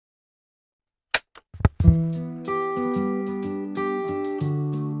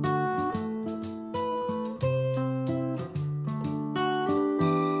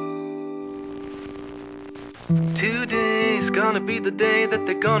Today's gonna be the day that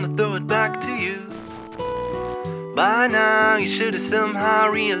they're gonna throw it back to you. By now you should have somehow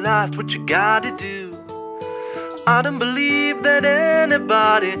realized what you gotta do. I don't believe that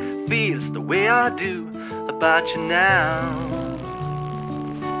anybody feels the way I do about you now.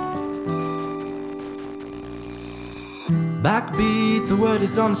 Backbeat, the word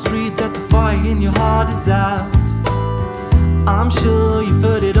is on the street that the fire in your heart is out. I'm sure you've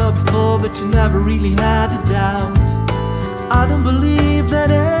heard it all before, but you never really had a doubt. I don't believe that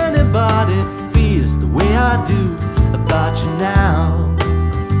anybody feels the way I do about you now.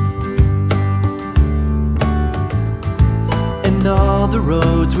 And all the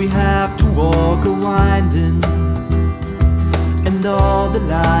roads we have to walk are winding, and all the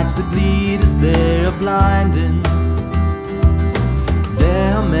lights that lead us there are blinding.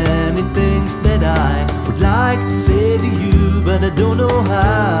 There are many things that I would like to say to you, but I don't know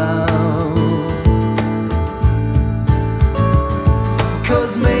how.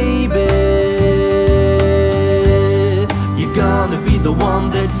 'Cause maybe you're gonna be the one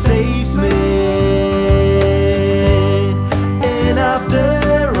that saves me. And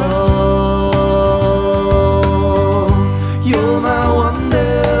after all, you're my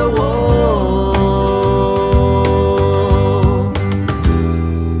Wonderwall.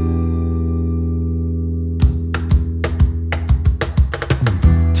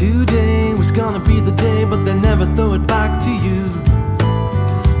 Today was gonna be the day, but they never throw it back to you.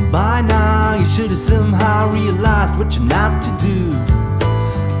 By now you should have somehow realized what you're not to do.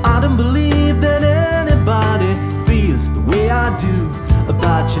 I don't believe that anybody feels the way I do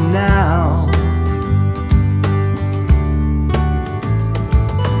about you now.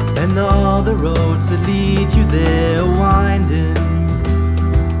 And all the roads that lead you there are winding,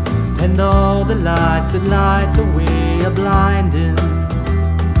 and all the lights that light the way are blinding.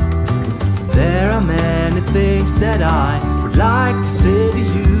 There are many things that I would like to say to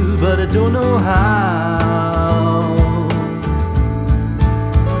you, but I don't know how.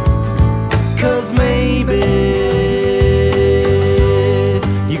 'Cause maybe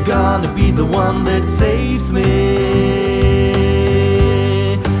you're gonna be the one that saves me.